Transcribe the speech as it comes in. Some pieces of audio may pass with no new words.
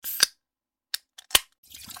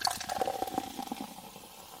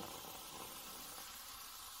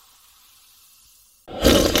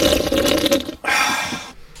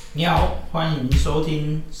欢迎收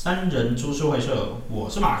听三人株式会社，我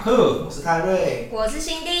是马克，我是泰瑞，我是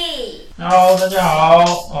辛蒂。Hello， 大家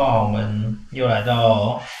好我们又来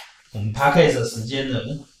到我们 Podcast 的时间了。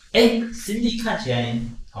Cindy 看起来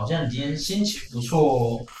好像今天心情不错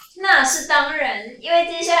哦。那是当然，因为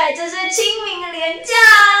接下来就是清明连假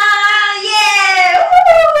啦，耶！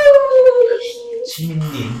清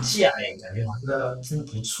明连假感觉好像真的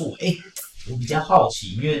不错。我比较好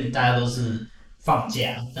奇，因为大家都是放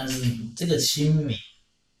假，但是这个清明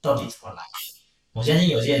到底怎么来？我相信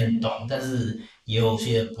有些人懂，但是也有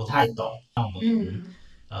些人不太懂。那我们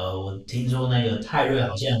我听说那个泰瑞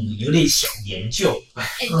好像有点小研究。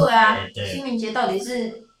对啊，对，清明节到底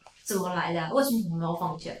是怎么来的？为什么我们要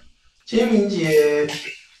放假？清明节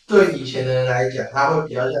对以前的人来讲，它会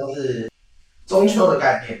比较像是中秋的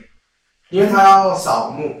概念，因为它要扫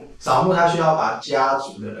墓，它需要把家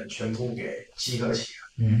族的人全部给集合起来。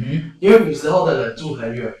因为古时候的人住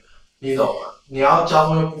很远，你懂吗？你要交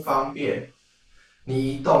通又不方便，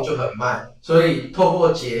你移动就很慢，所以透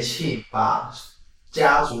过节气把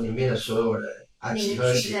家族里面的所有人集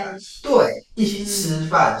合起来，对，一起吃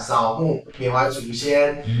饭、扫墓、缅怀祖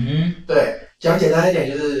先。对，讲简单一点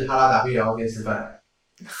就是哈拉打屁聊后面吃饭。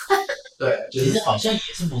对，就是、其实好像也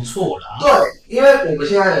是不错啦。对，因为我们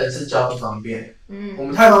现在的人是交通方便，我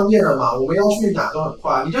们太方便了嘛，我们要去哪都很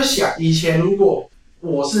快。你就想以前如果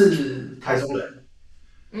我是台中人，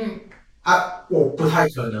我不太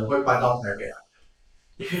可能会搬到台北来，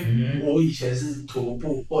因为我以前是徒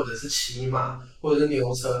步或者是骑马或者是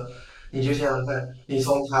牛车。你就想想看，你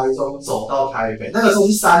从台中走到台北，那个时候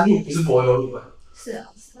是山路，不是柏油路啊。是啊，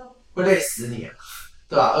会累死你啊，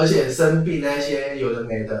对吧？而且生病那些有的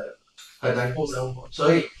没的，很难过生活。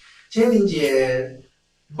所以清明节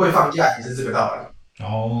会放假也是这个道理。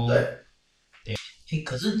对。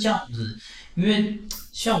可是这样子，因为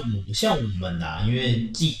像我们啊，因为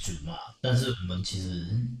祭祖嘛，但是我们其实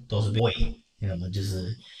都是为，因为我们就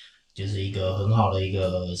是一个很好的一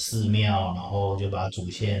个寺庙，然后就把祖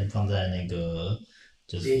先放在那个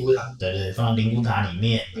就是灵骨塔，对，放在灵骨塔里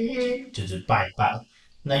面，就是拜拜。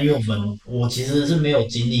那因为我其实是没有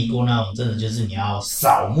经历过那种真的就是你要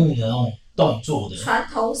扫墓的那种动作的传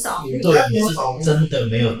统扫墓，对，我是真的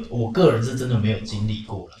没有，我个人是真的没有经历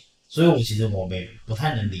过了，所以我其实不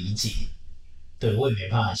太能理解，对我也没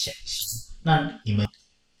办法想象。那你们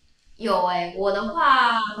有我的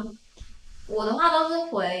话都是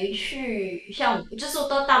回去，像我就是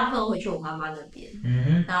都大部分回去我妈妈那边，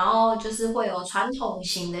然后就是会有传统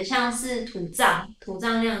型的，像是土葬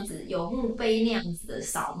那样子，有墓碑那样子的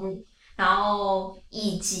扫墓，然后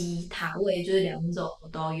以及塔位，就是两种我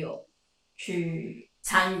都有去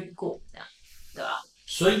参与过，这样，对吧？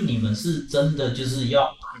所以你们是真的就是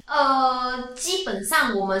要基本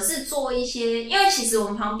上我们是做一些，因为其实我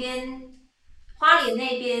们旁边花莲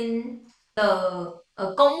那边的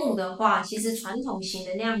公墓的话，其实传统型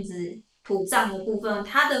的那样子土葬的部分，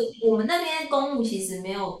我们那边公墓其实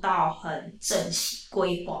没有到很整齐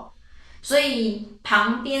规划，所以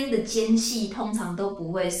旁边的间隙通常都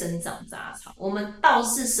不会生长杂草，我们倒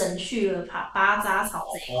是省去了拔杂草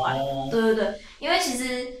这一块。对，因为其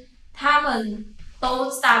实他们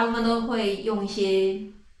大部分都会用一些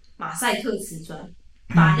马赛克瓷砖，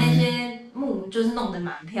把那些木就是弄得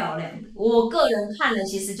蛮漂亮的。我个人看了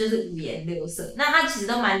其实就是五颜六色，那它其实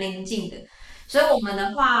都蛮宁静的。所以我们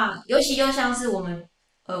的话，尤其又像是我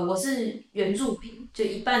是原住民，就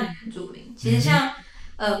一半的原住民。其实像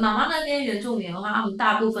妈妈那边原住民的话，他们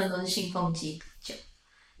大部分都是信奉基督教。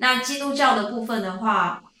那基督教的部分的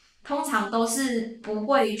话，通常都是不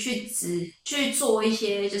会去做一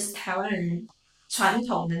些就是台湾人传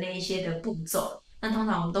统的那一些的步骤。那通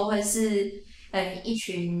常我们都会是一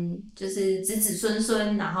群就是子子孙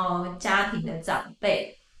孙，然后家庭的长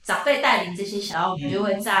辈带领这些小，然后我们就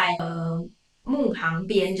会在墓旁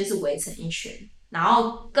边就是围成一圈，然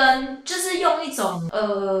后就是用一种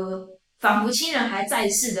仿佛亲人还在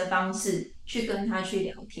世的方式去跟他去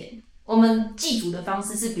聊天。我们祭祖的方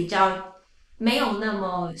式是比较没有那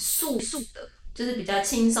么肃的，就是比较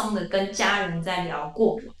轻松的跟家人在聊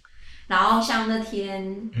过往。然后像那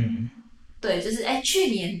天，对，就是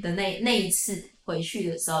去年的那一次回去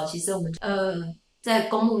的时候，其实我们在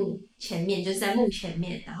公墓前面，就是在墓前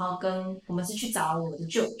面，然后我们是去找我的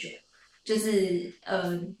舅舅，就是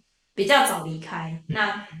比较早离开。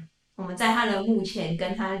那我们在他的墓前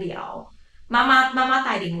跟他聊，妈妈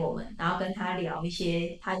带领我们，然后跟他聊一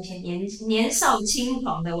些他以前年少轻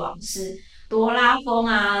狂的往事。多拉风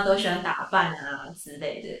啊，都喜欢打扮啊之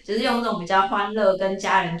类的，就是用这种比较欢乐跟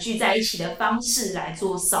家人聚在一起的方式来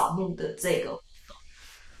做扫墓的这个活动。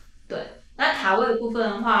对，那塔位的部分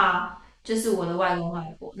的话，就是我的外公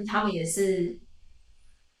外婆，他们也是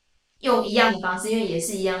用一样的方式，因为也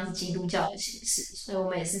是一样是基督教的形式，所以我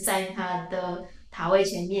们也是在他的塔位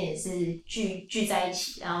前面也是聚在一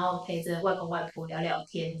起，然后陪着外公外婆聊聊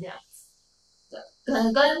天这样子。对，可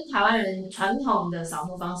能跟台湾人传统的扫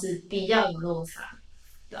墓方式比较有落差，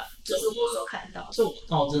对吧？这是我所看到的。这我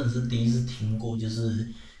倒真的是第一次听过，就是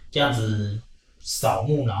这样子扫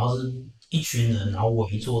墓，然后是一群人，然后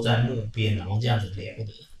围坐在墓边，然后这样子聊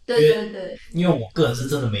的。对，因为我个人是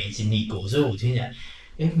真的没经历过，所以我听起来，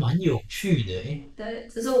蛮有趣的，对，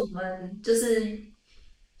只是我们就是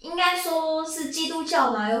应该说是基督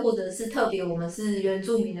教嘛，又或者是特别我们是原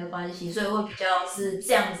住民的关系，所以会比较是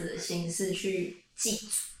这样子的形式去祭祖，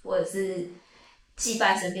或者是祭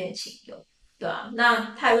拜身边的亲友，对吧、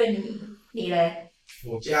那泰瑞你嘞？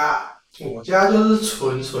我家就是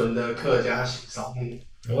纯的客家型扫墓。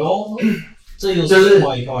哦，这又是另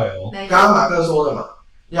外一块哦。刚刚马克说的嘛，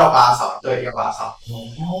要拔草，对，要拔草，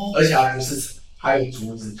哦，而且还不是还有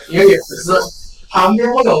竹子，因为也只是旁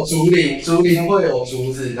边会有竹林，竹林会有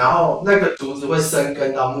竹子，然后那个竹子会生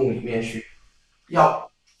根到墓里面去，要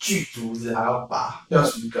锯竹子还要拔，要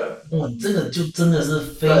除根。哇，这个就真的是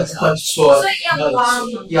非很常纯，所以要挖吗？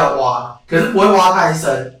要挖，可是不会挖太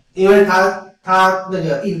深，因为它那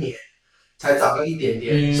个一年才长个一点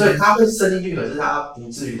点，所以它会深进去，可是它不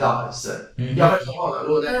至于到很深。要不然的话呢，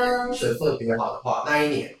如果那水分比较好的话，那一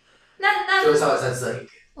年那就会稍微再深一点。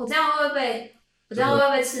我这样会不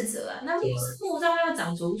会被斥责啊？那墓上面会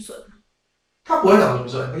长竹笋吗？它不会长竹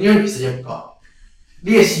笋，因为你时间不够。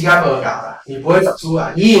你的膝盖不会搞的，你不会长出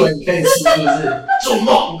来。你以为你可以吃是不是？做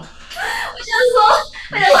梦！我想说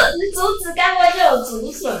竹子该不会就有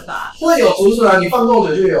竹笋吧会有竹笋啊，你放够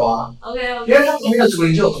水就有啊。？OK，因为它旁边的竹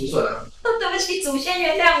林就有竹笋啊。对不起，祖先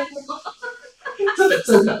原谅我。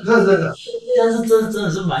真的。但是真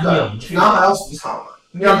的是蛮有趣的。然后还要除草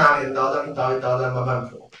嘛，要拿镰刀，这样一刀一刀再慢慢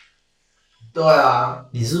剖。对啊，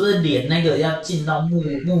你是不是连那个要进到墓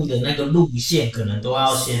的那个路线，可能都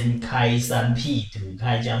要先开山辟土、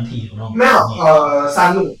开疆辟土那种？没有，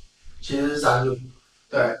山路，其实是山路，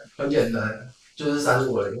对，很简单，就是山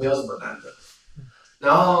路而已，没有什么难的。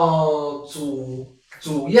然后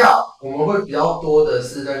主要我们会比较多的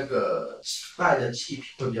是那个祭拜的祭品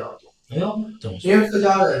会比较多。哎呦，怎么说？因为客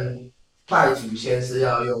家人拜祖先是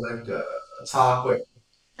要用那个插柜。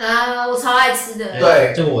啊，我超爱吃的。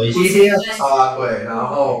对，这个我也第一天要插柜，然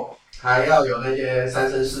后还要有那些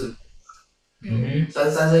三牲四。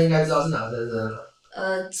三牲应该知道是哪三牲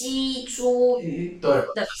了。鸡、猪、鱼。对，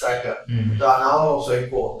这三个。对吧？然后水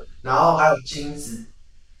果，然后还有金子，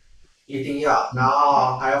一定要，然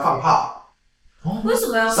后还要放炮。为什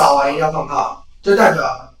么要？扫完一定要放炮，就代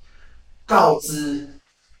表告知，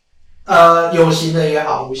有形的也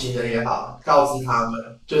好，无形的也好，告知他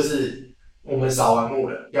们就是我们扫完墓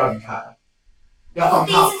了，要离开，要放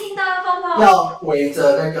炮。我第一次听到要放炮。要围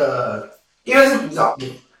着那个，因为是古早墓，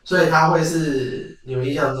所以它会是你们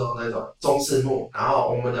印象中那种中式墓，然后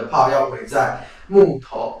我们的炮要围在木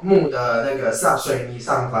的那个水泥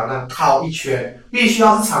上方，那靠一圈，必须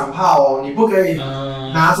要是长炮哦，你不可以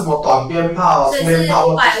拿什么短鞭炮、所以是粗鞭炮，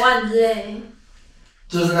 500万之类。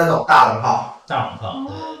就是那种大龙炮，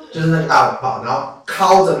就是那个大龙炮，然后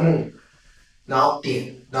靠着木，然后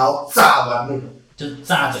点，然后炸完木，就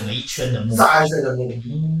炸整个一圈的木，炸一圈的木，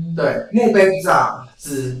对，墓碑不炸，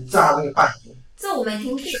只炸那个半圆。这我没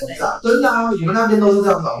听过。炸，真的啊，你们那边都是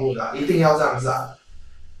这样扫墓的、一定要这样炸，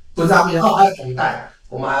不炸不行。还有红蛋，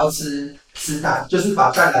我们还要吃蛋，就是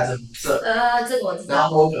把蛋染成红色。这个我知道。然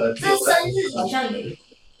后这生日好像也有。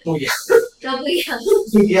不一样，不一样，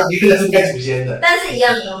不一样，一个是该祖先的，但是一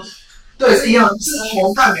样的东西。对，是一样，是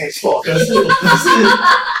红蛋没错，可是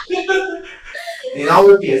你然后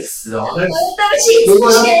会憋死哦。对不起，如果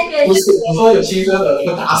不是我说有亲生儿会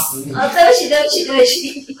打死你。对不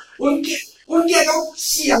起。我见到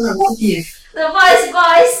夕阳的我爹。不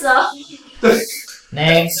好意思哦。对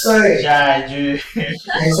 ，Next， 下一句。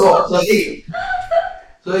没错，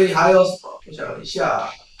所以还有什么？我想一下。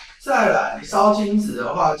再来，烧金子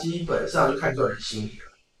的话，基本上就看个人心意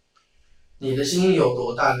了。你的心意有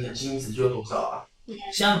多大，你的金子就多少啊。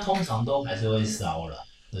像通常都还是会烧了，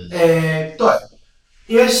对不对？对，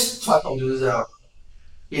因为传统就是这样，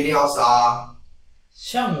一定要烧啊。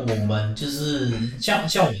像我们就是像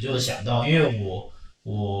我就有想到，因为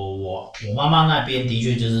我妈妈那边的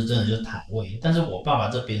确就是真的就是塔位，但是我爸爸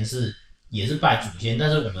这边也是拜祖先，但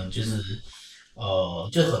是我们就是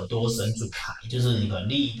就很多神主牌，就是你可能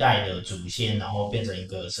历代的祖先，然后变成一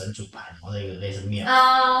个神主牌，然后那个类似庙。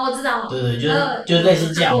我知道。对，就类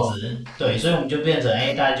似这样子。对，所以我们就变成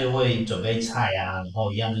大家就会准备菜啊，然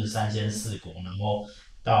后一样就是三鲜四果，然后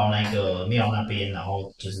到那个庙那边，然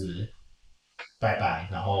后就是拜拜，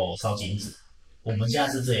然后烧金纸。我们现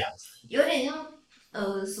在是这样子，有点像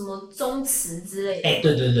什么宗祠之类的。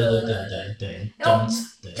对，宗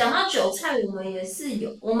祠。讲到韭菜，我们也是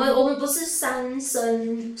有，我们不是三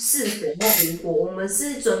生四果或五果，我们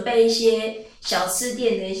是准备一些小吃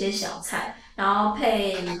店的一些小菜，然后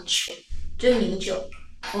配酒，就是米酒。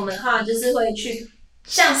我们的话就是会去，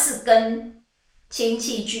像是跟亲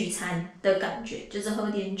戚聚餐的感觉，就是喝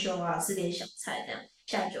点酒啊，吃点小菜这样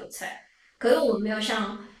下酒菜。可是我们没有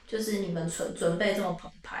像就是你们准备这么澎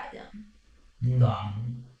湃这样。对啊，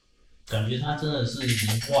感觉它真的是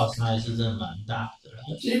文化差异是真的蛮大的啦。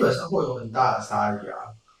基本上会有很大的差异啊。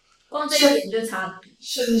光这一点就差。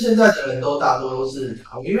现在的人大多都是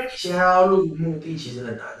因为你现在要入墓地其实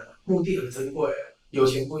很难的，墓地很珍贵，有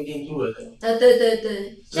钱不一定住得了。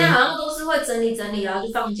对，现在好像都是会整理，然后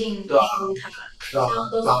就放进对啊，对啊，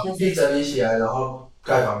把墓地整理起来，然后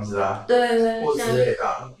盖房子啊，对，或之类的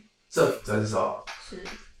啊，政府征收，是，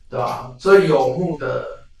对吧？所以有墓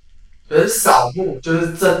的。可是扫墓就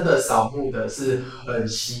是真的扫墓的是很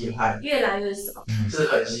稀罕，越来越少，是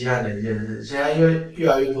很稀罕的一件事。现在因为越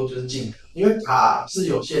来越多就是进，因为塔是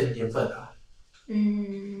有限的年份的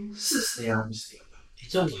，40年还是50年吧？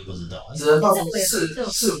这我也不知道，只能放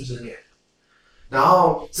40-50年。然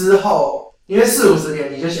后之后，因为40-50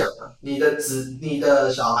年，你就想了，你的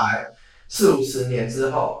小孩40-50年之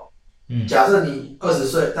后，假设你20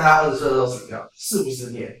岁，大家20岁都死掉，40-50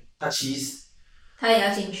年，他70。他也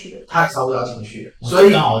要进去了，他也差不多要进去了，所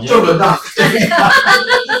以就轮到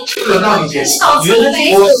你结束。原来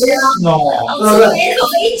是这样对不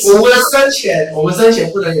对？我们生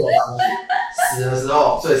前不能有房子，死的时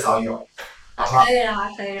候最少有。可以啦。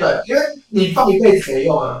对，因为你放一辈子没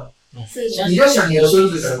用啊。是的。你就想你的孙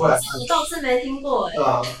子可能会来办。我倒是没听过对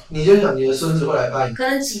吧？你就想你的孙子会来办。可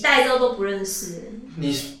能几代之后都不认识。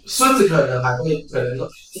你孙子可能说，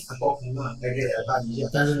我可能还可以来办一下，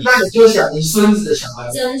但是那你就想你孙子的小孩，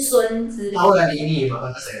曾孙之类的，他会来理你吗？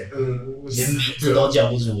谁？连名字都叫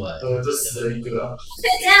不出来，就死了一个啊。这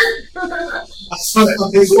样，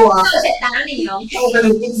没错啊。而且打你哦。他完全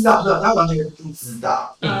不知道，他完全不知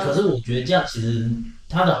道。可是我觉得这样其实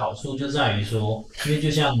它的好处就在于说，因为就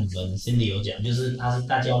像我们 Cindy 有讲，就是它是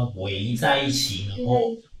大家围在一起，然后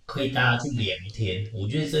可以大家去聊天。我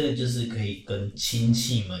觉得这个就是可以跟亲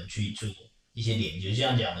戚们去做一些连接，就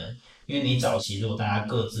像讲的，因为你早期如果大家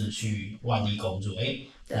各自去外地工作，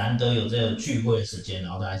难得有这个聚会的时间，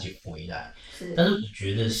然后大家一起回来。但是我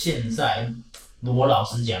觉得现在，如果老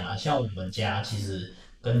实讲啊，像我们家其实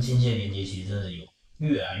跟亲戚的连接其实真的有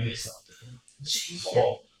越来越少的情况。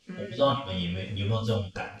我不知道你们有没有这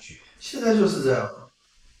种感觉？现在就是这样。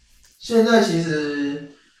现在其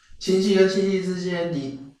实亲戚跟亲戚之间，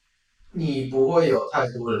你不会有太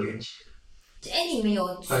多的联系。你们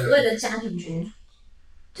有所谓的家庭群组？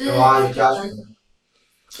就是有啊，有家群。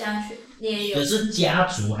家群你也有。可是家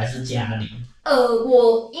族还是家里？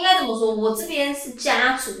我应该怎么说？我这边是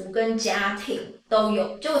家族跟家庭都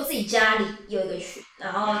有，就我自己家里有一个群，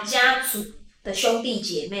然后家族的兄弟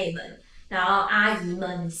姐妹们。然后阿姨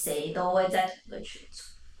们谁都会在同个群组，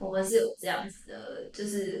我们是有这样子的，就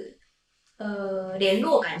是联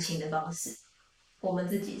络感情的方式，我们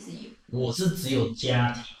自己是有。我是只有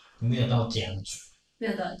家庭，没有到家族。没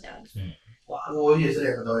有到家族。我也是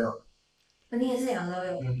2个都有。你也是2个都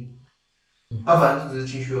有。反正只是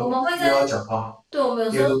进去了。我们会在要讲话。对，我们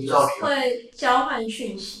有时候会交换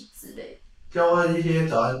讯息之类。交换一些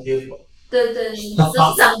早安贴图。对，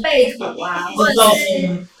长辈图啊，或者是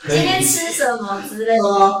今天吃什么之类的。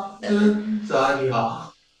就是早安你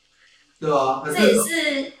好，对吧？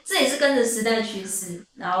这也是跟着时代趋势，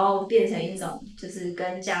然后变成一种就是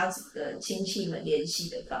跟家族的亲戚们联系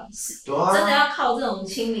的方式。真的要靠这种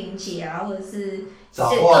清明节啊，或者是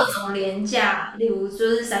各种连假，例如就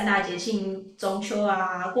是3大节庆、中秋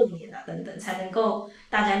啊、过年啊等等，才能够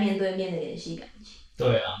大家面对面的联系感情。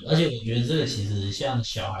对啊，而且我觉得这个其实像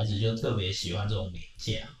小孩子就特别喜欢这种连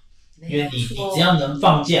假，因为你只要能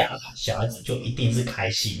放假，小孩子就一定是开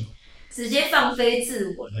心，直接放飞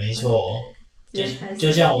自我。没错，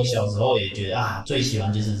就像我小时候也觉得最喜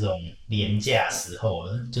欢就是这种连假时候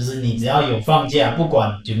了，就是你只要有放假，不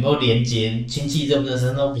管有没有连结，亲戚认不认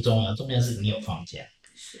识都不重要，重要是你有放假。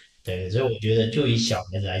对，所以我觉得就以小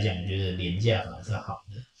孩子来讲，我觉得连假反而是好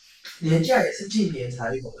的。连假也是近年才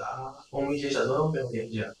有的啊，我们以前小时候都没有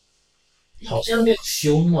连假，好像没有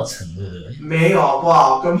休那么长，对不对？没有好不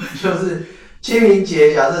好？根本就是清明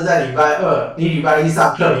节，假设在礼拜2，你礼拜1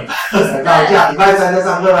上课，礼拜2才放假，礼拜3再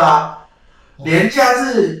上课啦。连假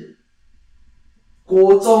是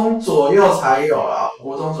国中左右才有啦，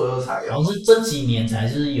国中左右才有。好像是这几年才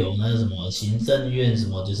是有那个什么行政院什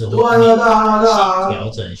么，就是对啊，调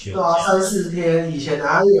整休假。对啊，3-4天，以前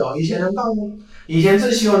哪有？以前能放以前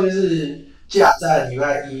最希望就是假在礼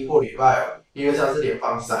拜一或礼拜五，因为这样是连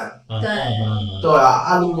放3。对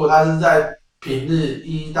啊，如果他是在平日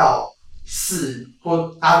1到4，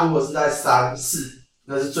或他如果是在3、4，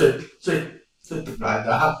那是最堵然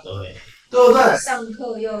的啊。对不对？上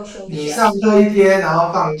课又休假，你上课一天，然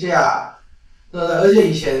后放假，对不对？而且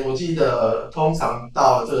以前我记得，通常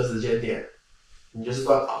到了这个时间点，你就是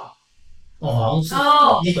段考。好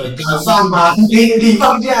像是你放吗？你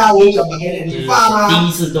放假，我讲白一点，你放吗？第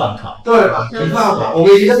一次段考，对嘛？你放嘛？我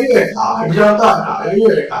们以前叫月考，还不叫段考，叫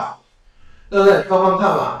月考，对不对？放看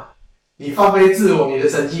嘛，你放飞自我，你的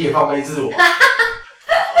成绩也放飞自我，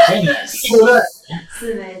对不对？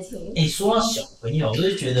是没错。说到小朋友，我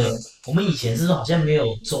就觉得我们以前是不是好像没有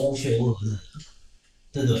周休2日，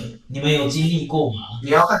对不对？你们有经历过吗？你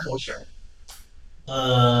要看多小。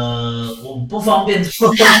我不方便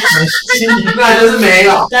说那就是没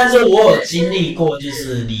有。但是我有经历过，就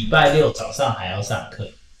是礼拜6早上还要上课。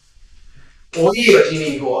我也有经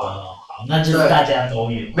历过啊。好，那就是大家都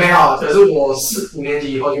有。没有，可是我4、5年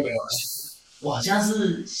级以后就没有了。我好像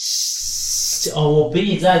是，我比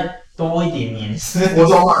你再多一点年次。国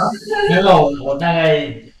中嘛。没有，我大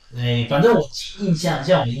概，反正我印象，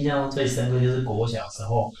像我印象中最深刻就是国小的时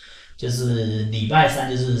候，就是礼拜3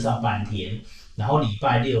就是上半天。然后礼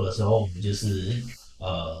拜6的时候，我们就是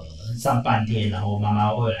上半天，然后妈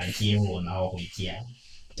妈会来接我，然后回家。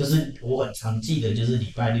就是我很常记得，就是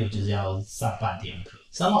礼拜6就是要上半天课，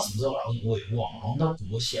上到什么时候好像我也忘了，好像到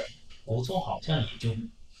国小、国中好像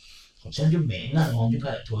就没，那时候就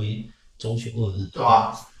开始推周休2日。对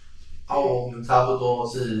啊，我们差不多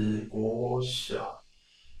是国小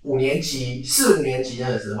5年级、4、5年级那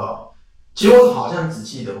个时候，其实我好像只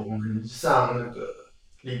记得我们上那个。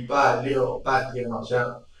礼拜6半天好像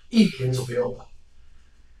1年左右吧，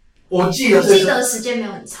我记得时间没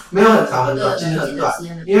有很长，没有很长很短，其实很短，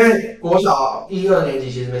因为国小1、2年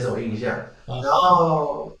级其实没什么印象，然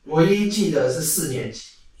后唯一记得是4年级，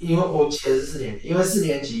因为我记得是4年级，因为4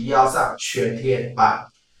年级要上全天班，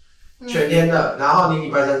全天的，然后你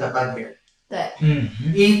礼拜3才半天，对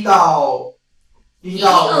，1到1、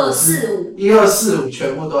2、4、5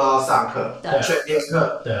全部都要上课，全天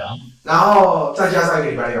课，对啊。然后再加上1个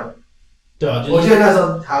礼拜6，对啊，我记得那时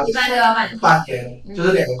候还有礼拜6要半天，就是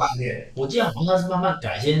2个半天。我记得好像是慢慢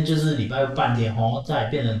改，先就是礼拜6半天，然后再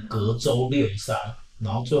变成隔周6上，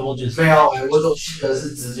然后最后就是没有，我总记得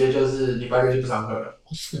是直接就是礼拜6就不上课了。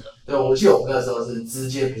是的。对，我记得我们那时候是直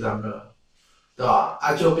接不上课，对吧？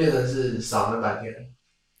就变成是少那半天，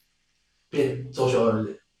变周休2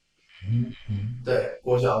日。对，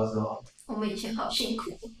国小的时候。我们以前好辛苦。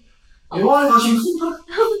有啊，好辛苦吗？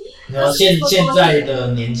然后现在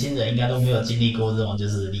的年轻人应该都没有经历过这种就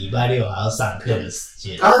是礼拜6还要上课的时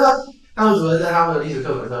间。然后他们主要在他们的历史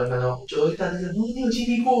课本上面看到921大地震，你有经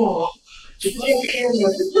历过？921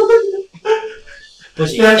不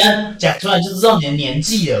行，讲出来就知道你的年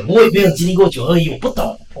纪了。我也没有经历过921，我不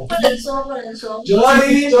懂。不能说。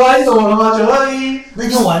921怎么了吗？921那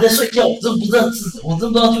天我还在睡觉，我真不知道我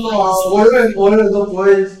真不知道就我永远都不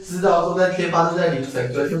会知道说那天发生在凌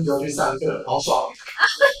晨，隔天不用去上课，好爽。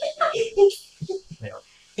没有，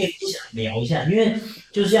想聊一下，因为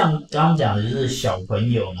就像刚刚讲的，就是小朋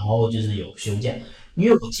友，然后就是有休假，因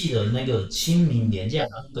为我记得那个清明连假好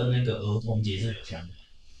像跟那个儿童节是有相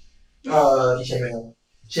关。以前没有，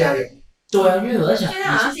现在有。对啊，因为我在想，现在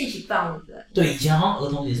好像是一起放的。对，以前好像儿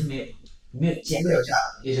童节是没有假，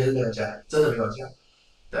以前是没有假，真的没有假。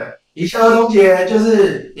对，以前儿童节就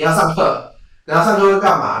是你要上课，然后上课会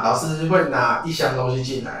干嘛？老师会拿一箱东西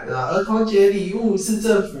进来，然后儿童节礼物是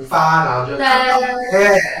政府发，然后就拿到。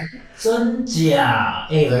真假？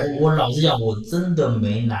我老实讲，我真的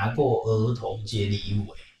没拿过儿童节礼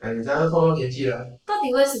物。你这样就透露年纪了。到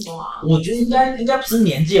底为什么啊？我觉得应该不是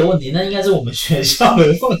年纪的问题，那应该是我们学校的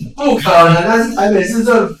问题。不可能，那是台北市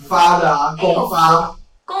政府发的啊，公发。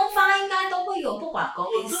公发应该都会有，不管公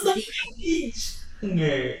立私立。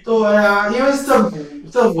对啊，因为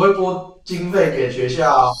政府会拨经费给学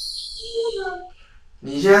校。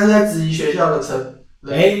你现在是在质疑学校的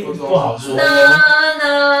不好说。应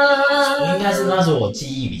该是那时候我记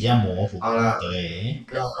忆比较模糊。好了，对。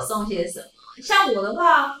给我送些什么？像我的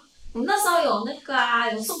话，我们那时候有那个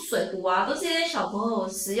有送水壶啊，都是一些小朋友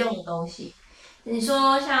实用的东西。你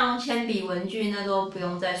说像铅笔、文具，那都不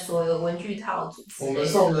用再说，有文具套组。我们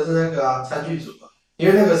送的是那个餐具组，因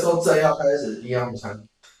为那个时候正要开始营养午餐。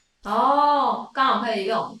哦，刚好可以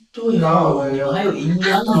用。对啊，还有营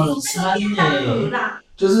养午餐呢。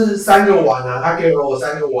就是3个碗啊，他给了我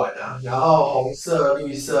3个碗啊，然后红色、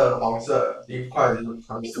绿色、黄色一块的。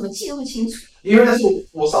你怎么记那么清楚？因为那是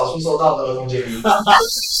我少数收到的儿童节礼物。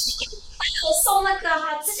有送那个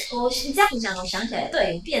啊，之前你这样讲，我想起来，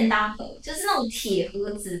对，有便当盒，就是那种铁盒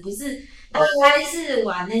子，不是大概是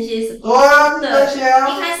玩那些什么？对啊，对，那些啊。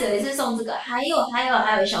一开始有一次送这个，还有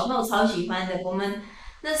小朋友超喜欢的，我们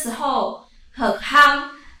那时候很夯，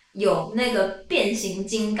有那个变形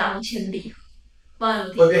金刚铅笔盒。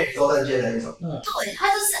会变宇宙按键的那种。对，它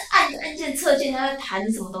就是按个按键侧键，它会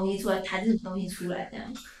弹什么东西出来，弹什么东西出来，这样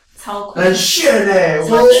超酷。很炫哎！我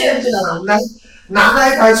跟你讲，拿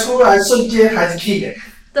那一台出来，瞬间还是 king 哎。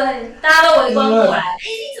对，大家都围观过来，你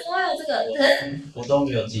怎么会有这个？我都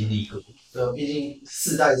没有经历过。对，毕竟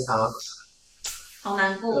世代差，好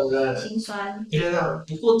难过，对不对？心酸。天啊！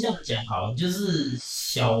不过这样讲好了，就是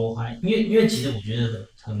小孩，因为其实我觉得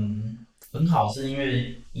很好，是因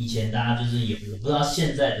为以前大家就是我不知道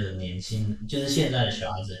现在的年轻，就是现在的小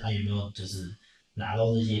孩子，他有没有就是拿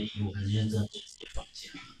到这些礼物，还是就是真的就直接放假？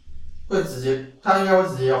会直接，他应该会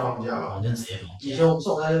直接要放假吧？就直接放假。以前我们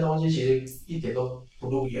送那些东西，其实一点都不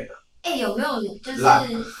入眼的。有没有就是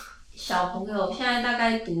小朋友现在大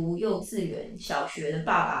概读幼稚园、小学的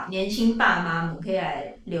年轻爸妈们可以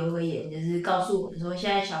来留个言，就是告诉我们说，现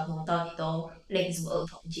在小朋友到底都领什么儿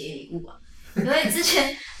童节礼物啊？因为之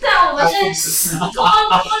前，对啊，我们现在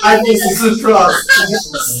iPhone 14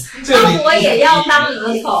 Plus， 那我也要当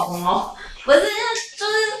儿童哦。不是，就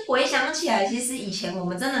是回想起来，其实以前我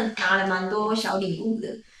们真的拿了蛮多小礼物的，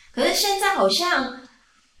可是现在好像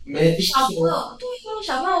小朋友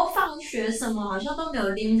小朋友放学什么好像都没有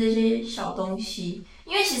拎这些小东西，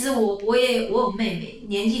因为其实我有妹妹，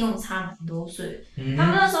年纪跟我差蛮多岁，他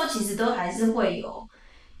们那时候其实都还是会有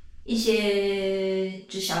一些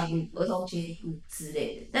就小礼物、儿童节礼物之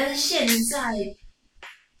类的，但是现在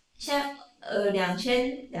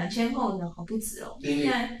2000后呢，好不止哦，现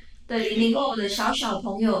在对00后的小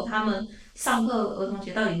朋友，他们上课儿童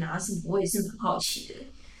节到底拿什么，我也是蛮好奇的。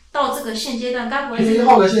到这个现阶段，该不会00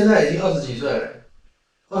后的现在已经20几岁了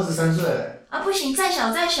，23岁了。啊，不行，再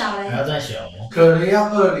小嘞，还要再小哦。可能要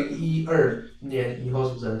2012年以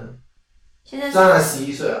后出生的。现在当然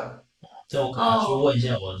11岁啊。这我可能去问一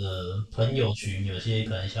下我的朋友群，有些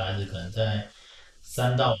可能小孩子可能在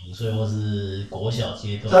3到5岁，或是国小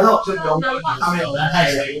阶段。3到5岁不用问，他没有太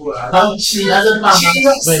礼物了，他7到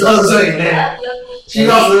12岁以内，7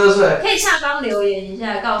到12岁。可以下方留言一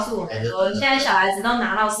下，告诉我们说现在小孩子都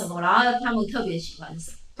拿到什么，然后他们特别喜欢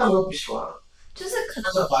什么。他们都不喜欢，就是可能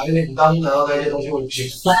把你当初拿到那些东西，我不喜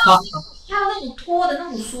欢。还有那种拖的那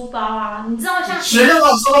种书包啊，你知道像学校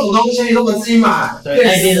老收那种东西，都能自己买。对，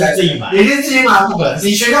那一定是自己买，一定自己买不可能。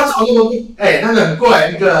你学校找那个，那个很贵，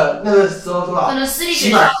那个时候多少？可能私立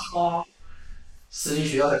学校哦。私立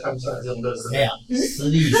学校才看不出来这种乐色。没有，私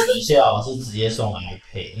立学校是直接送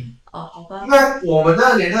iPad。哦，好吧。那我们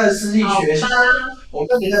那个年代的私立学校，我们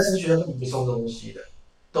那年代的私立学校根本不送这东西的，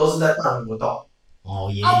都是在办活动。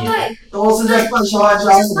对，都是在办校外教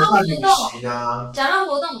什么办旅行啊。讲到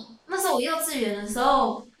活动，那时候我幼稚园的时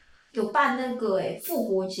候有办那个复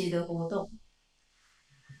活节的活动。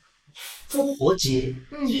复活节？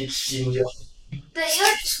基督教。对，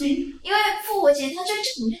因为复活节，他就叫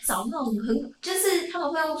你去找那种就是他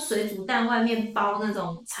们会用水煮蛋外面包那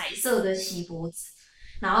种彩色的锡箔纸，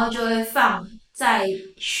然后就会放在幼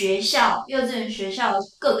稚园学校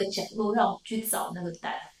各个角落，让我们去找那个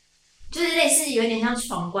蛋。就是类似有点像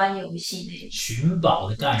闯关游戏那种寻宝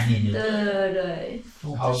的概念，对，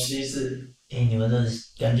好稀释。你们的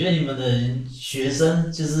感觉，你们的学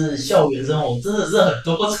生就是校园生活，真的是很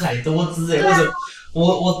多彩多姿为什么？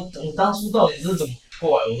我当初到底是怎么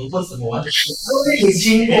过来？我为什么完全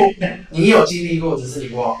你有经历过，只是你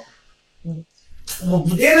忘。我不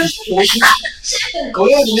因为我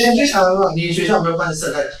要你就想你学校有没有办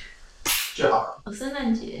圣诞节？就好了。圣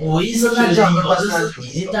诞节，我圣诞节就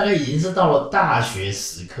是大概已经是到了大学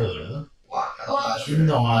时刻了。哇，你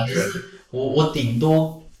懂吗？就是我顶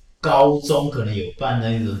多高中可能有办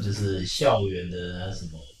那种就是校园的什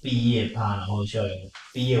么毕业趴，然后校园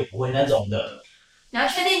毕业舞会那种的。你要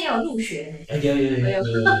确定你有入学呢？有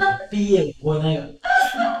毕业舞会那个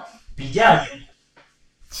比较有。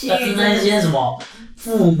但是那些什么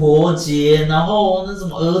复活节，然后那什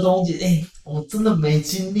么儿童节，我真的没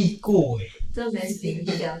经历过真的没什么印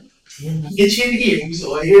象。天哪，你经历也无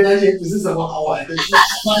所谓，因为那些不是什么好玩的事。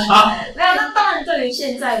没有，那当然对于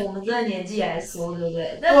现在我们这个年纪来说，对不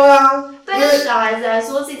对？对啊，对小孩子来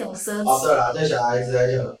说是一种奢侈。对啦，对小孩子来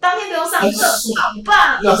讲，当天不用上课，好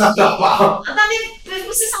棒！要上课好棒。当天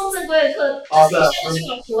不是上正规的课，就是现在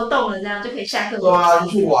就有活动了，这样就可以下课。对啊，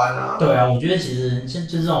去玩啊。对啊，我觉得其实就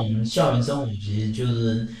这种校园生活，其实就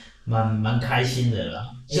是蛮开心的啦。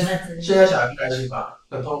现在小孩不开心吧？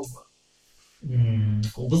很痛苦。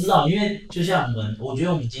我不知道，因为就像我觉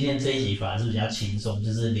得我们今天这一集反而是比较轻松，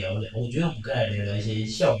就是聊聊，我觉得我们可以来聊聊一些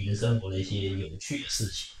校园生活的一些有趣的事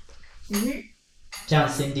情。像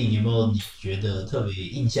Cindy， 你有没有你觉得特别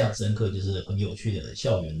印象深刻，就是很有趣的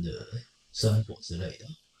校园的生活之类的？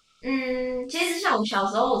其实像我小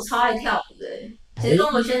时候，我超爱跳舞的，其实跟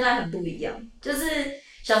我现在很不一样。就是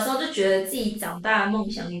小时候就觉得自己长大的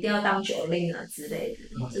梦想一定要当九令啊之类的，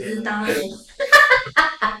就是当那种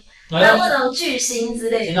当那种巨星之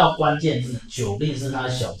类的。听到关键字九令是他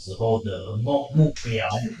小时候的目标，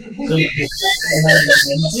所以他的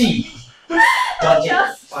年纪。不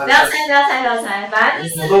要猜，反正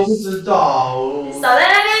就是我都不知道。少在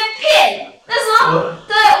那边骗。那时候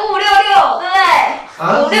对5566，对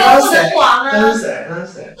不对？56不能亡啊。那是谁？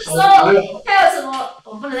说还有什么？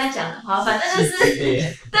我不能再讲了。好，反正就是对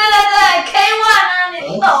，K1 啊，你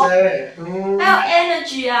不懂。还有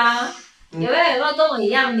Energy 啊，有没有跟我一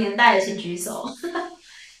样年代的请举手？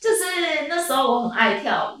就是那时候我很爱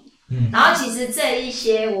跳舞。然后其实这一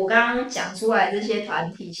些我刚刚讲出来这些团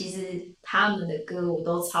体，其实他们的歌我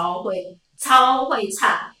都超会唱，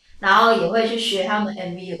然后也会去学他们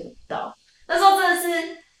MV 的舞蹈。那时候真的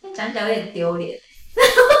是讲起来有点丢脸。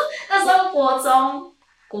那时候国中、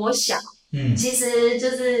国小，其实就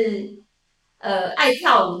是爱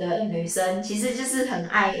跳舞的女生，其实就是很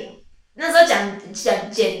爱。那时候讲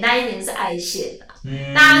简单一点是爱现的。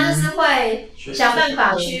大家就是会想办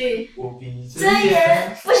法去，这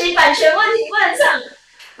也不行，版权问题不能唱。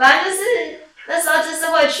反正就是那时候就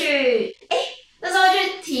是会去，那时候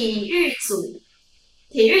去体育组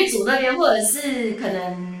那边，或者是可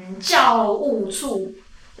能教务处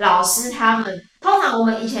老师他们，通常我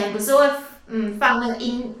们以前不是会放那个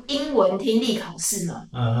英文听力考试嘛，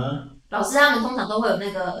老师他们通常都会有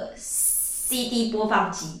那个 CD 播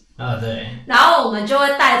放机对，然后我们就会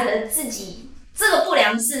带着自己。这个不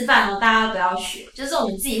良示范大家不要学。就是我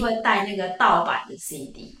们自己会带那个盗版的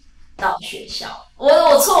CD 到学校。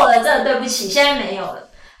我错了，真的对不起，现在没有了。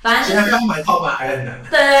反正现在要买盗版还很难。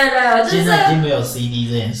对，我就是现在已经没有 CD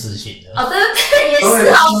这件事情了。对，也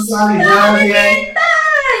是好年代。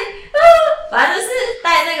反正就是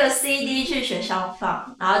带那个 CD 去学校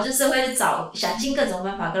放，然后就是会想尽各种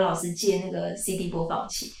办法跟老师借那个 CD 播放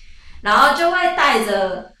器，然后就会带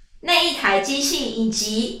着。那一台机器以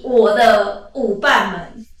及我的舞伴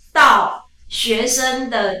们到学生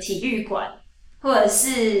的体育馆或者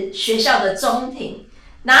是学校的中庭，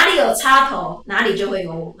哪里有插头，哪里就会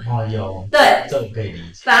有我们。有。对，这我可以理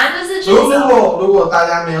解。反正就是如果大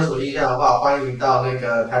家没有什么印象的话，欢迎到那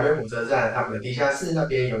个台北火车站他们的地下室那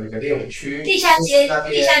边有一个练舞区。地下街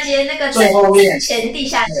那个最后面前地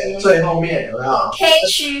下街最后面有没有 K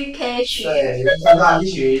区？对，你们看到一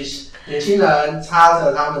群年轻人插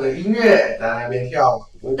着他们的音乐在那边跳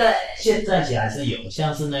舞。对，现在起来是有，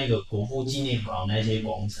像是那个国父纪念馆那些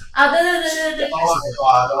广场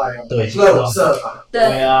对，都有热舞社嘛。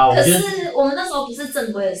对啊，可是我们那时候不是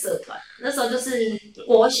正规的社团，那时候就是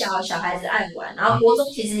国小小孩子爱玩，然后国中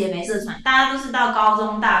其实也没社团，大家都是到高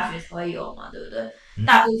中、大学才会有嘛，对不对？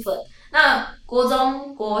大部分。那国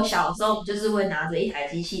中、国小的时候，就是会拿着一台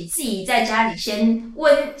机器，自己在家里先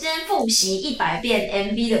复习100遍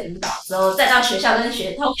MV 的舞蹈之后，再到学校跟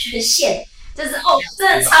同学献，就是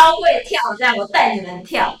真的超会跳，这样我带你们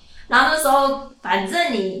跳。然后那时候，反正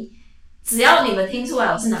只要你们听出来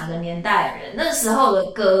我是哪个年代的人，那时候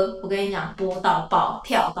的歌，我跟你讲，播到爆，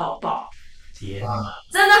跳到爆，天啊，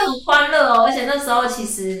真的很欢乐哦！而且那时候其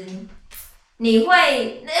实。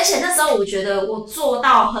而且那时候我觉得我做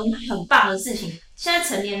到很棒的事情，现在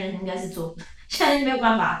成年人应该是做，现在没有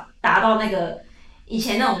办法达到那个以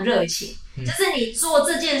前那种热情。就是你做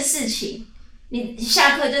这件事情，你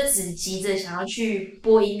下课就只急着想要去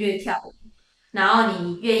播音乐跳舞，然后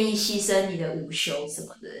你愿意牺牲你的午休什么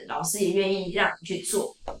的，老师也愿意让你去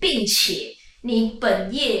做，并且你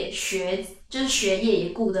本业学业也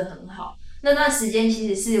顾得很好。那段时间其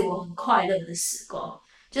实是我很快乐的时光。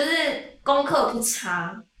就是功课不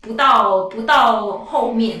差，不到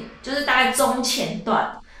后面，就是大概中前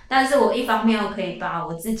段，但是我一方面又可以把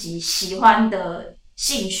我自己喜欢的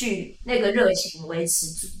兴趣那个热情维持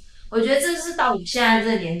住。我觉得这是到我现在这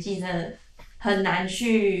个年纪真的很难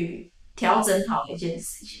去调整好的一件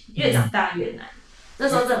事情，越长大越难。那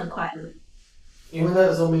时候真的很快乐。因为那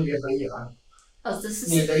个时候没别人压。这是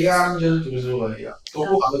你的压就是读书而已啊，读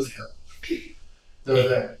不好就怎样，对不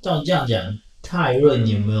对？照你这样讲。泰润，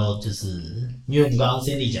你有没有就是因为我们刚刚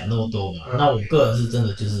Cindy 讲那么多嘛，那我个人是真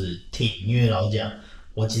的就是听，因为老讲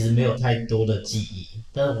我其实没有太多的记忆，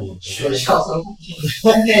但是我学校生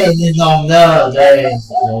活，对，你懂的，对，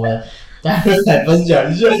我们待会来分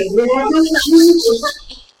享一下。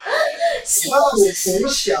是国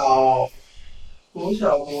小国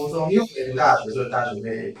小、国中，因为我没读大学，所以大学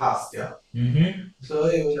被 pass 掉。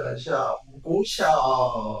所以我想一下，国小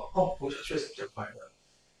确实比较快乐。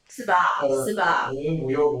是吧？是吧？我们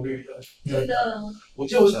无忧无虑的。真的。我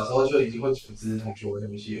记得我小时候就已经会组织同学玩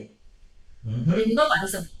游戏了。你们都玩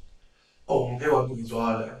什么？我们可以玩鬼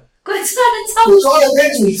抓人。鬼抓人超。鬼抓人可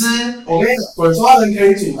以组织，我跟你讲，鬼抓人可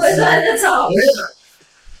以组织。鬼抓人超。我跟你讲，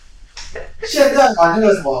现在玩那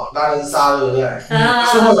个什么狼人杀，对不对？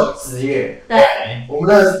是会有职业。对。我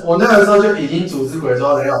那个时候就已经组织鬼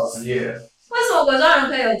抓人要有职业了。为什么鬼抓人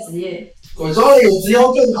可以有职业？鬼抓人有职业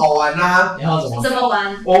会更好玩啊！你要怎么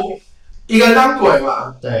玩？我一个人当鬼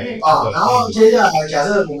嘛。对。然后接下来假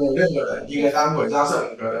设我们有6个人，一个当鬼，这样剩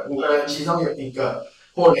5个人，5个人其中有1个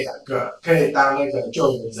或2个可以当那个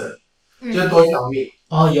救援者，就多一条命。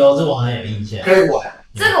有这我好像有印象。可以玩。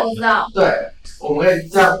这个我知道。对，我们可以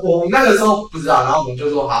这样。我们那个时候不知道，然后我们就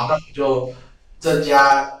说好，那我们就增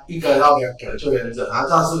加1个到2个救援者，然后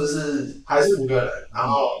这样是不是还是5个人？然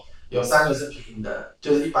后有3个是平的，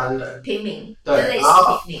就是一般人。平民。对，然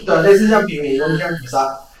后对，类似像平民，就是像捕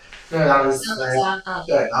杀那个狼人杀那样。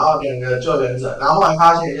对，然后2个救援者，然后后来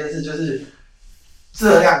发现一件事，就是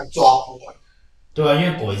这样抓不完。对啊，因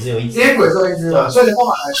为鬼只有一只。因为鬼只有一只嘛，所以后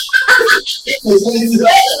来鬼只有一只，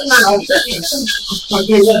鬼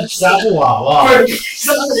杀不完好不好？鬼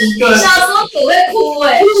杀了1个。小时候鬼会哭不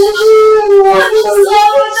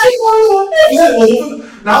是，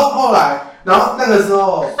然后后来，然后那个时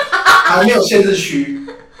候还没有限制区，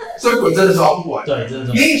所以鬼真的抓不完。对，真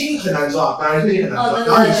的。你已经很难抓，本来就已经很难抓，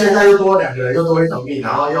然后你现在又多2个人，又多一条命，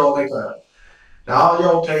然后又那个，然后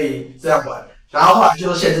又可以这样玩。然后后来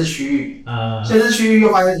就限制区域，限制区域又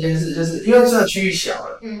发现一件事，就是因为这个区域小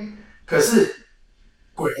了，可是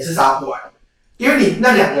鬼还是杀不完，因为你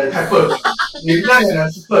那2个人太笨了，你那2个人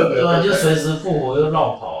是笨的，对，就随时复活又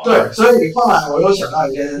绕跑。对，所以后来我又想到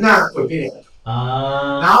一件事，那鬼变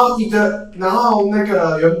2个，然后那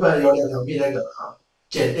个原本有2条命那个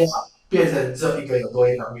减掉，变成只有1个有多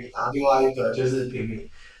一条命，然后另外1个就是平民，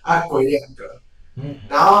鬼2个，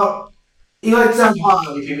然后。因为这样的话，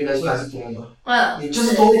你平民的数还是多嘛，你就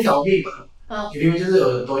是多一条命嘛，你平民就是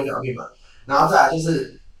有多一条命嘛，然后再来就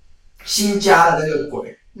是新加的那个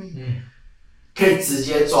鬼，可以直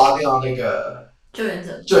接抓掉那个救援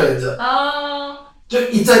者，就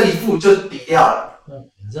一正一负就抵掉了。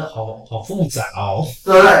你这好复杂哦，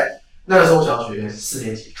对不对？那个时候我小学4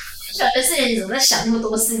年级。小学4年级怎么在想那么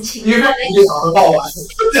多事情？因为你早上好玩，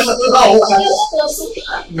真的很好玩。读书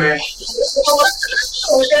没有。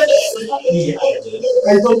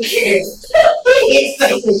I don't care。再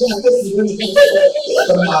回家这10分钟，很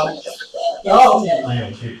好。然后蛮有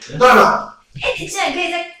趣的。对嘛？你竟然可以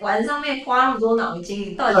在玩上面花那么多脑筋，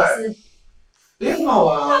你到底是？也很好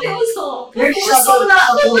玩啊。到底为什么？因为你下课10分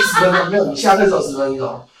钟，没有，你下课只有10分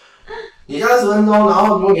钟。你下10分钟，然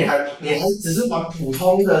后如果你还只是玩普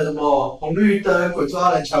通的什么红绿灯、鬼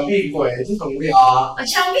抓人、墙壁鬼，这很无聊啊。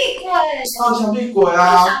墙壁鬼。墙壁鬼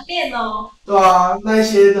啊。想变哦。对啊，那一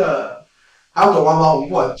些的，还有躲猫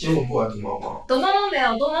猫，其实我们不玩躲猫猫。躲猫猫没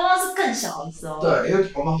有，躲猫猫是更小的时候。对，因为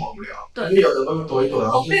躲猫猫好无聊。对。因为有的会躲一躲，然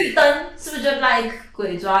后。红绿灯是不是就 like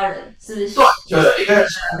鬼抓人？是不是？对，就是一个红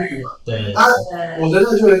绿嘛。对。我的那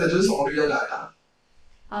个就是从红绿灯来的。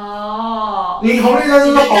你红绿灯是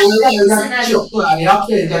不是红的让人家救？对啊，你要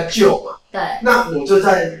被人家救嘛。对。那我就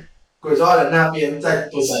在鬼抓人那边再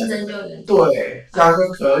多牺牲救援。对，这样就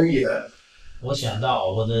可以了。我想到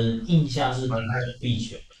我的印象是躲避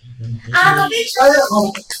球。躲避球。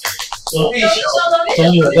躲避球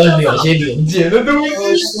总有跟有些连接的东西。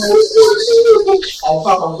好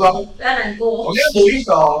棒！不要难过。我跟躲避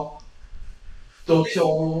球。躲避球，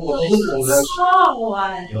我都是我的。超好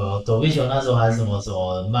玩。有躲避球，那时候还是什么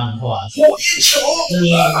漫画。火焰球。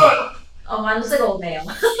完了，这个我没有。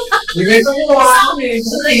你没看过吗？少女之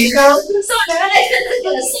谜呢？少女在看这个。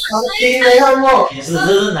你没看过？也是，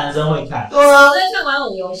这是男生会看。对啊。我在看玩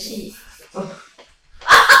偶游戏。对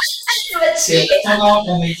不起。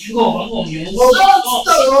我没听过玩偶游戏。我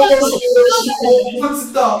不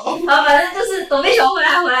知道。好，反正就是躲避球，回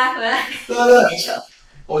来。对。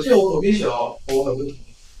我记得我躲避球，我很不懂。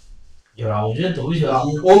有啦，我觉得躲避球，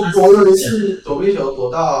我有一次躲避球躲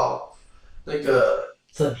到那个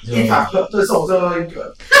一堂课，对，是我最后一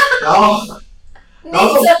个，然后你怎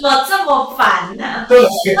么这么烦呢？对，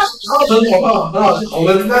然后很好笑。我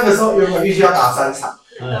们那个时候原本预计要打3场，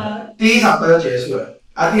第1场就结束了，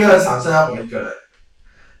第2场剩下我1个人，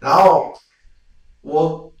然后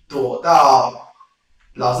我躲到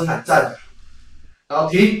老师喊暂停，然后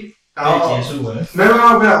停。然后结束了，没有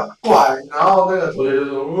过来，然后那个同学就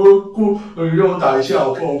说：“你让我打一下，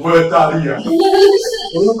我不能大力啊。”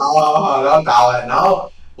我说：“好。”然后打完，然后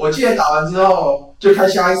我记得打完之后就开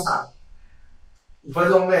下一场，5分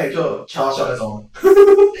钟内就敲小钟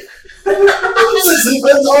，40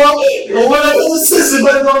分钟，我们的都是40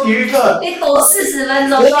分钟体育课，你躲40分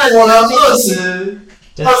钟，我的20，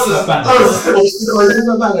我先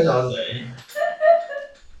算半个小时，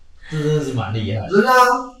这真的是蛮厉害的。真的啊，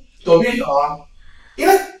躲避球啊，因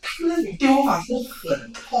为他们那种丢法是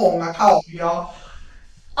很痛啊，靠腰。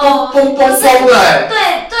哦，嘣嘣嘣的，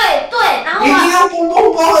对，然后一定要嘣嘣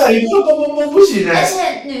嘣的，你不能嘣嘣嘣不行而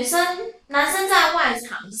且男生在外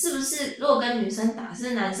场是不是如果跟女生打，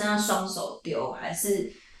是男生要双手丢，还是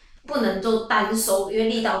不能就单手，因为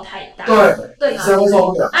力道太大？对嘛？受不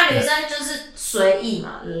了。女生就是随意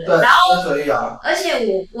嘛，对不对？对，然后随意啊。而且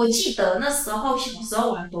我记得那时候小时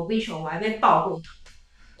候玩躲避球，我还被爆过头，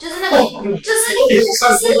就是那个就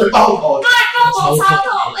是爆头，对，爆头超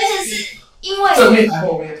痛，而且是。因为正面还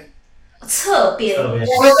后面，侧边，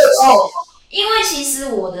因为其实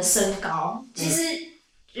我的身高，其实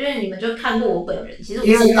因为你们就看过我本人，其实我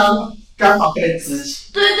因为刚好可以支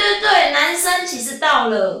起。对，男生其实到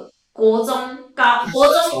了国中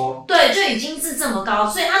对就已经是这么高，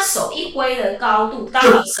所以他手一挥的高度刚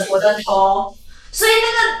好是我的头，所以那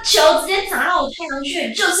个球直接砸到我太阳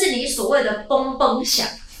穴，就是你所谓的嘣嘣响。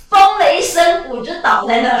嘣了一声，我就倒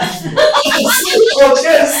在那。我确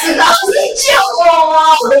实，老师救我啊！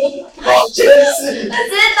我确实，他直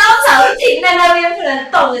接当场停在那边不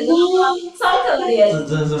能动，你知道吗？超可怜。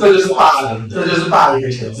这就是霸凌，这就是霸凌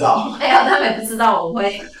的前兆。哎呀，他们也不知道我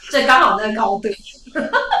会，就刚好那个高度。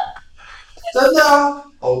真的啊！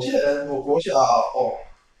我记得我国小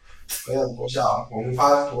没有国小，我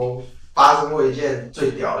发生过一件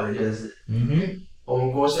最屌的一件事。我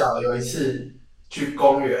们国小有一次。去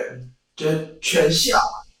公园，就是全校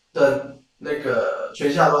的那个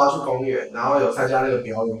全校都要去公园，然后有参加那个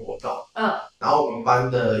表演活动。然后我们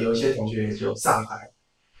班的有一些同学也就上台，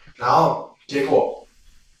然后结果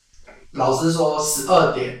老师说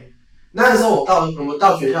12点，那时候我们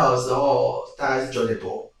到学校的时候大概是9点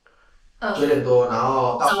多，9点多，然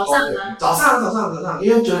后到公园，早上，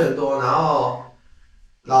因为9点多，然后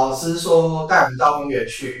老师说带我们到公园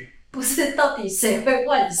去。不是，到底谁会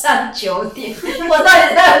晚上9点？我到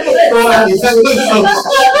底在问？对啊，你在问什么？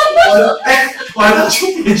晚上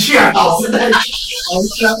9点去啊？老师带你，老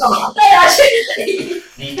师要干嘛？带他去哪里？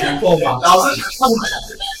你不够吗？老师想干嘛？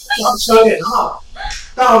到9点，然后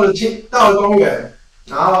到了公园，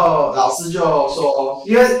然后老师就说，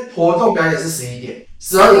因为活动表演是11点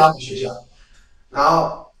，12点要回学校，然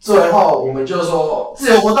后最后我们就说自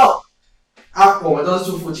由活动啊，我们都是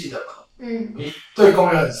住附近的嘛。你对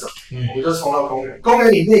公园很熟，我们就冲到公园。公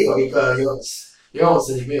园里面有一个游泳池，游泳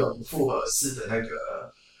池里面有复合式的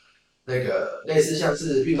那个类似像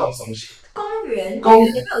是运动中心。公园里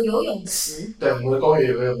面有游泳池？对，我们的公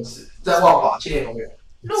园有游泳池，在万华青年公园。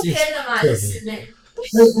露天的吗？还是室内？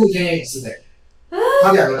那露天也有室内，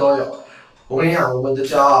它2个都有。我跟你讲，我们的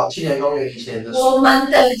骄傲，青年公园以前的。我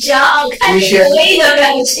们的骄傲，看你得意的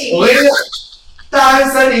表情。我跟你讲，大安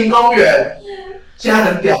森林公园。现在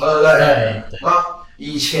很屌，对不对？对。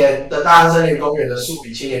以前的大安森林公园的树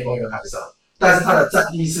比青年公园还少，但是它的占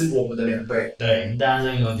地是我们的2倍。对，大安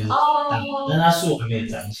森林公园就是但它树还没有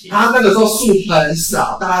长起来。它那个时候树很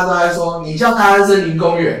少，大家都在说，你叫大安森林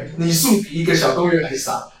公园，你树比一个小公园还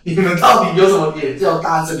少，你们到底有什么点叫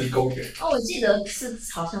大安森林公园？我记得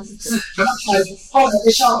好像是。是，可是后来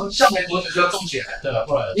校没多久就要种起来。对吧？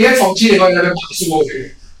后来。因为从青年公园那边爬树过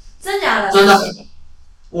去。真假的？真的。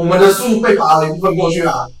我们的树被拔了一部分过去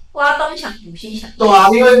啊！挖东墙补西墙。对啊，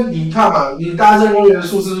因为你看嘛，你大安森林公园的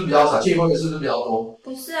树是不是比较少？青年公园是不是比较多？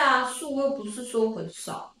不是啊，树又不是说很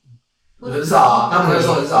少。很少啊，他们那时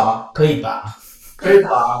候很少啊。可以拔，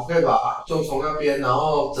就从那边然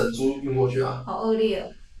后整株运过去啊。好恶劣哦。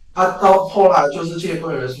到后来就是青年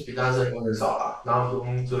公园的树比大安森林公园少了，然后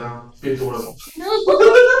就这样变多了嘛。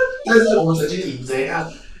但是我们曾经以这样。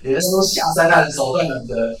也是说下山烂手段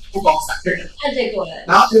的不光彩。那结果呢？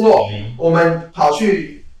然后结果我们跑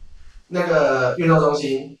去那个运动中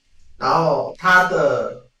心，然后它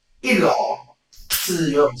的1楼是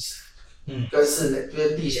游泳池，跟室内就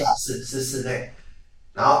是地下室是室内，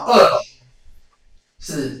然后2楼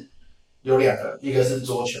是有2个，一个是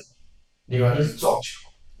桌球，另外一个是撞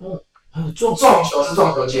球。还有撞球是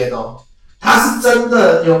撞球间哦，它是真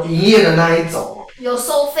的有营业的那一种。有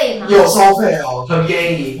收费吗？有收费哦，很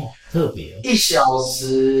便宜，特别，1小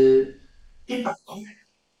时100块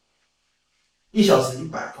，1小时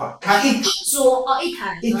100块，它一桌一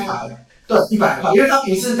台，对，100块，因为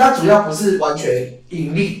它主要不是完全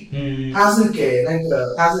盈利，它是给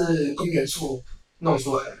它是公园处弄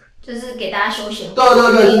出来的，就是给大家休闲。对，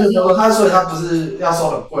就是它，所以它不是要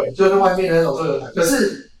收很贵，就跟外面的那种桌游台，可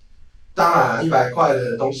是当然了，100块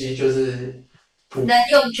的东西就是能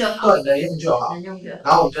用就好，对，能用就好。能用就好。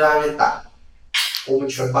然后我们就在那边打，我们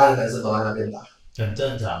全班的男生都在那边打。很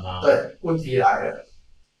正常啊。对，问题来了，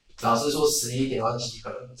老师说11点要集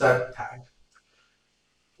合在舞台，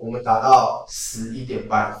我们打到11点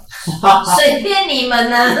半，随便你们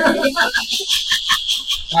呢。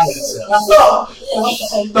然后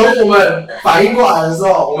等我们反应过来的时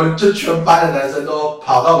候，我们就全班的男生都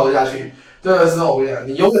跑到楼下去。这个时候我跟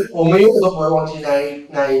你讲，我们永远都不会忘记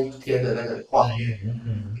那一天的那个画面。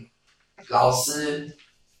老师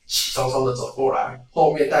气冲冲的走过来，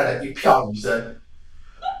后面带了一票女生，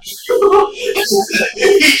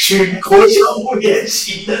一群国小5年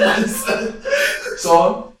级的男生，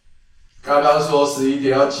说刚刚说11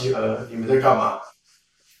点要集合，你们在干嘛？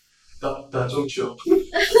打中球，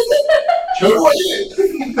全过去。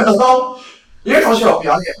然后因为同学有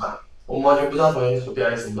表演嘛，我们完全不知道同学所表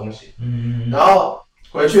演什么东西。然后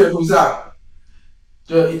回去的路上，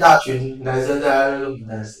就一大群男生在那边说：“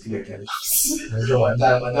死定了，干老师，就完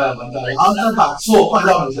蛋了。”然后他把错怪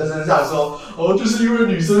到女生身上，说：“哦，就是因为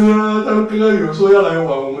女生啊，他们刚刚有说要来玩，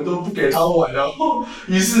我们都不给他们玩，然后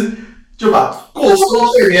于是就把过错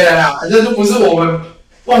都对别人啊，反正就不是我们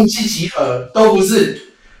忘记集合，都不是。”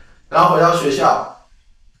然后回到学校，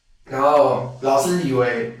然后老师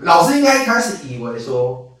应该一开始以为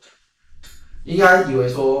说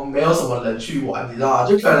没有什么人去玩，你知道吗？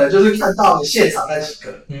就可能就是看到了现场那几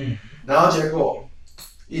个，然后结果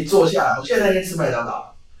一坐下来，我记得那天吃麦当劳，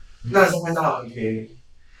那时候麦当劳很便宜，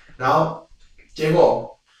然后结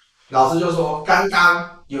果老师就说刚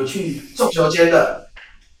刚有去撞球间的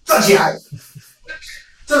站起来，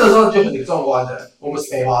这个时候就很壮观的，我们是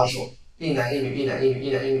梅花座。一男一女，全部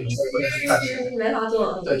站起来。没法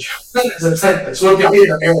做。对，全部男生在，除了表演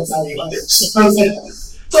的没有在以外，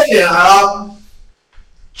重点来了，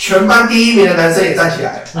全班第1名的男生也站起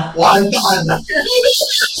来，完蛋了，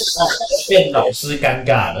变老师尴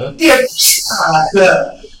尬了，垫不下来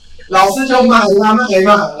了，老师就骂，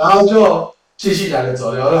然后就继续两个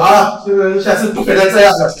走掉，好了，这个下次不可以再这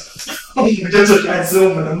样了，我们就走开吃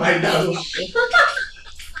我们的麦当劳。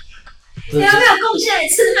你有没有贡献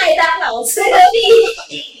吃麦当劳吃个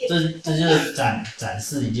屁？这就是展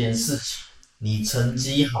示一件事情，你成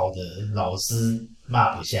绩好的老师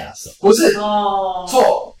骂不下手。不是，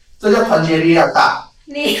错，这叫团结力量大。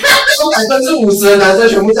你50%的男生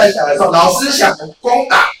全部站起来的时候，老师想光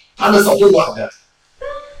打，他的手就软了。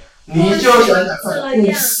你就想想看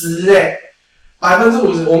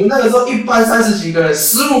，5050%，我们那个时候一班30几个人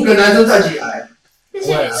，15个男生站起来，这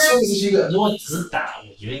些女生17个。如果你只是打，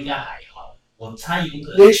我觉得应该还好。我猜有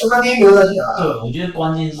可能连全班第1名都站起来。对，我觉得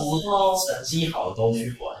关键是成绩好都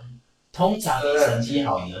去玩。通常成绩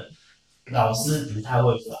好的老师不太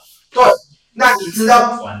会玩。对，那你知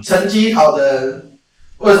道成绩好的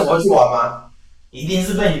为什么会去玩吗？一定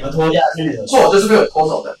是被你们拖下去的。错，就是被我拖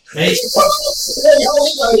走的。没错，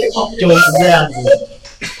就是这样子，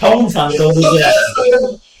通常都是这样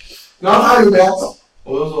子。然后他如果要走，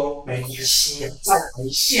我就说没关系，再来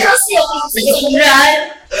一下。就是有这种人，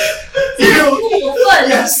这么过分，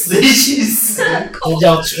要死一起死。这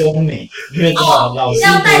叫聪明，因为老师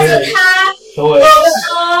要带着他，对，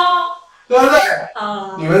对不对？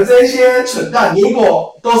你们这些蠢蛋，如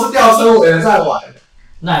果都是吊车尾的在玩，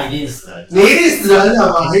那一定死人。你一定死人了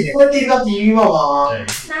嘛？你一定会订到地狱梦吗？对。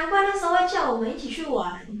难怪那时候会叫我们一起去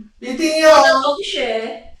玩。一定要。我的同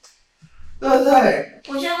学，对不对？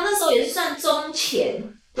我想我那时候也是算中前，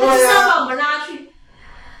对啊，他就是要把我们拉去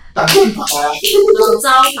打棍牌啊！好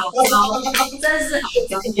糟，真的是好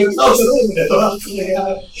糟。你吊车尾的都要这样。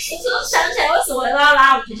我说想起来，为什么要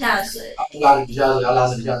拉我们下水？不拉你不下水，要拉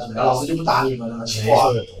谁下水？老师就不打你们了，奇怪。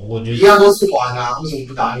我觉得一样都是玩啊，为什么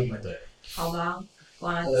不打你们？对。好吧，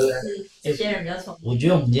果然是这些人比较聪明。我觉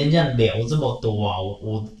得我们今天这样聊这么多啊，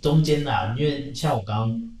我中间啊，因为像我刚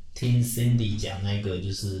刚听 Cindy 讲那个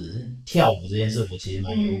就是跳舞这件事，我其实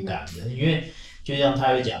蛮有感的，因为就像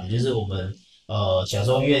他有讲的，就是我们小时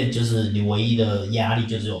候因为就是你唯一的压力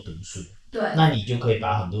就只有读书，对，那你就可以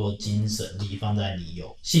把很多精神力放在你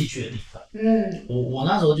有兴趣的地方。我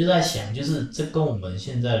那时候就在想，就是这跟我们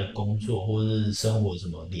现在的工作或者是生活什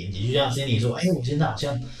么连接，就像 Cindy 说，我现在好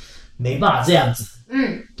像没办法这样子。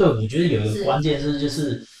对，我觉得有一个关键是，就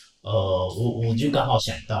是我就刚好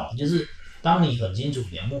想到，就是当你很清楚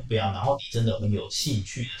你的目标，然后你真的很有兴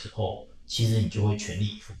趣的时候，其实你就会全力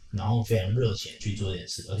以赴，然后非常热情去做这件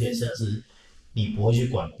事，而且甚至你不会去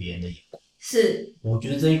管别人的眼光。是，我觉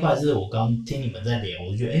得这一块是我刚听你们在聊，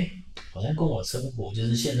我就觉得好像跟我生活就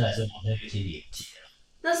是现在的生活好像有些连接了。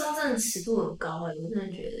那时候真的尺度很高我真的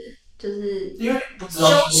觉得。就是因为你不知道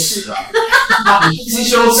羞耻啊，你不知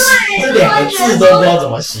羞耻，这2个字都不知道怎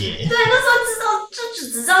么写。对，那时候就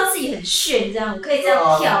只知道自己很炫，这样可以这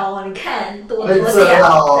样跳哦，你看多屌这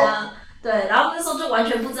样。对，然后那时候就完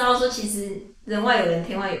全不知道说，其实人外有人，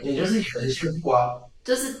天外有天。你就是人羡慕啊。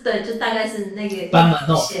就是对，就大概是那个班门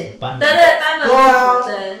弄斧，对，班门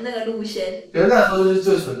对那个路线。可是那时候就是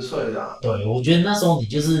最纯粹的啊。对，我觉得那时候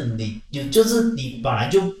你本来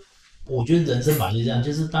就，我觉得人生本来就这样，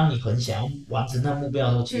就是当你很想要完成那目标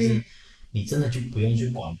的时候，其实你真的就不用去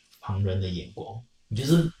管旁人的眼光，你就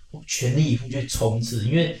是全力以赴去冲刺。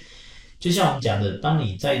因为就像我们讲的，当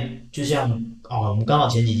你就像我们刚好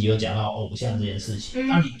前几集有讲到偶像这件事情，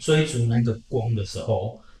当你追逐那个光的时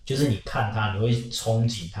候。就是你看他，你会憧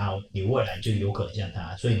憬他，你未来就有可能像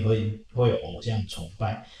他，所以你会有偶像崇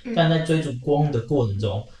拜。但在追逐光的过程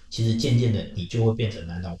中，其实渐渐的你就会变成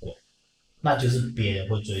那道光，那就是别人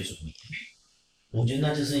会追逐你。我觉得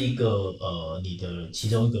那就是一个你的其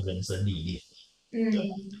中一个人生历练。对，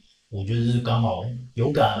我觉得就是刚好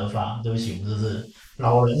有感而发。对不起，我们这是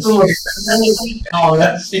老人心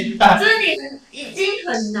态，就是你已经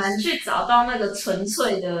很难去找到那个纯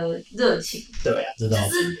粹的热情。对啊，知道。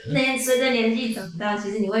就是随着年纪长大，其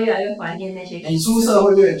实你会越来越怀念那些。你出社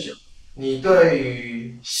会越久，你对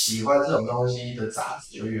于喜欢这种东西的杂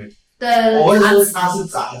质就越多。对，我会说它是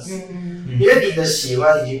杂质，因为你的喜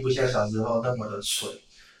欢已经不像小时候那么的纯。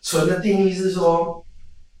纯的定义是说，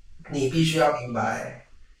你必须要明白，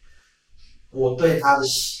我对它的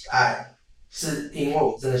喜爱是因为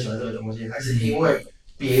我真的喜欢这个东西，还是因为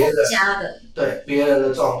别人对别人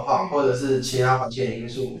的状况，或者是其他环境的因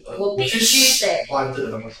素，我必须喜欢这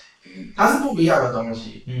个东西，它是不一样的东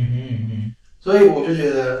西。所以我就觉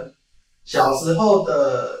得小时候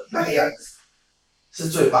的那个样子是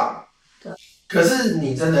最棒的。对。可是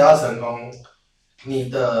你真的要成功，你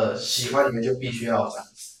的喜欢里面就必须要有杂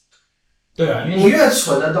质。对啊，因为你越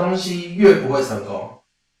纯的东西越不会成功，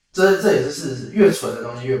这也是事实。越纯的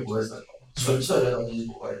东西越不会成功，纯粹的东西是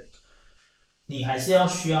不会的。你还是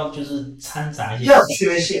需要就是掺杂一些，要有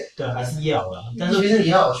缺陷，对，还是要啦。但是其实你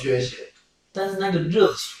要有缺陷，但是那个热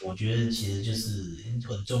情，我觉得其实就是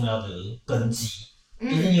很重要的根基。就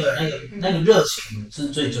是你有那个热情是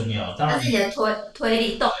最重要的，当然自己的推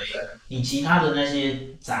力动力，你其他的那些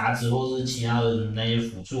杂质或是其他的那些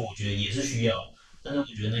辅助，我觉得也是需要，但是我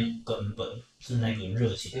觉得那个根本是那个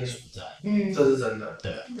热情的所在。这是真的。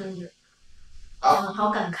对，真的。好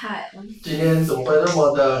感慨。今天怎么会那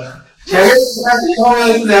么的？前面后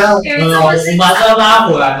面是怎样？我们马上拉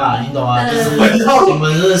回来嘛，你懂吗？就是我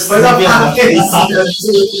们是思辨的，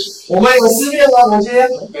我们有思辨吗？我们今天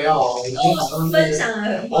没有，我们好像分享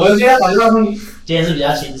了。我们今天好像今天是比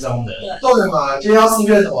较轻松的。对嘛？今天要思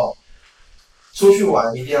辨什么？出去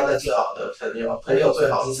玩一定要带最好的朋友，朋友最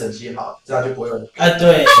好是成绩好，这样就不会有人。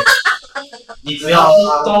对。你不要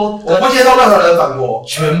都，我不接受任何人反驳，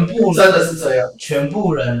全部真的是这样，全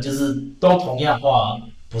部人就是都同样话，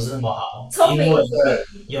不是那么好，因为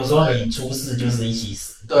有时候你出事就是一起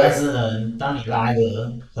死，但是呢，当你拉一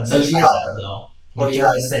个很厉害的时候，你就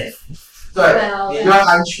会 safe， 对，你就会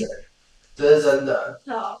安全，这是真的。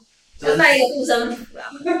好，要带一个护身符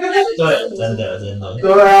啊。对，真的。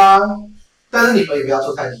对啊，但是你们也不要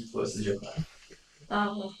做太离谱的事就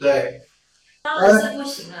好。对。当然是不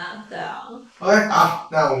行啦，对啊。OK， 好，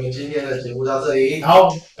那我们今天的节目到这里。好，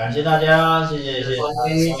感谢大家，谢谢。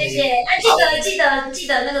记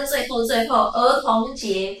得那个最后，儿童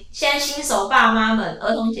节，现在新手爸妈们，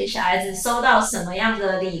儿童节小孩子收到什么样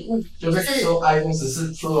的礼物？就是收 iPhone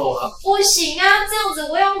 14 Pro 啊。不行啊，这样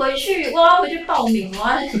子我要回去报名，我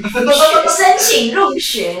要申请入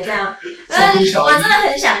学这样。我真的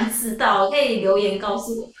很想知道，可以留言告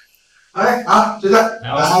诉我。好，就这样，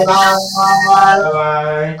拜拜。拜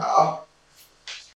拜。好。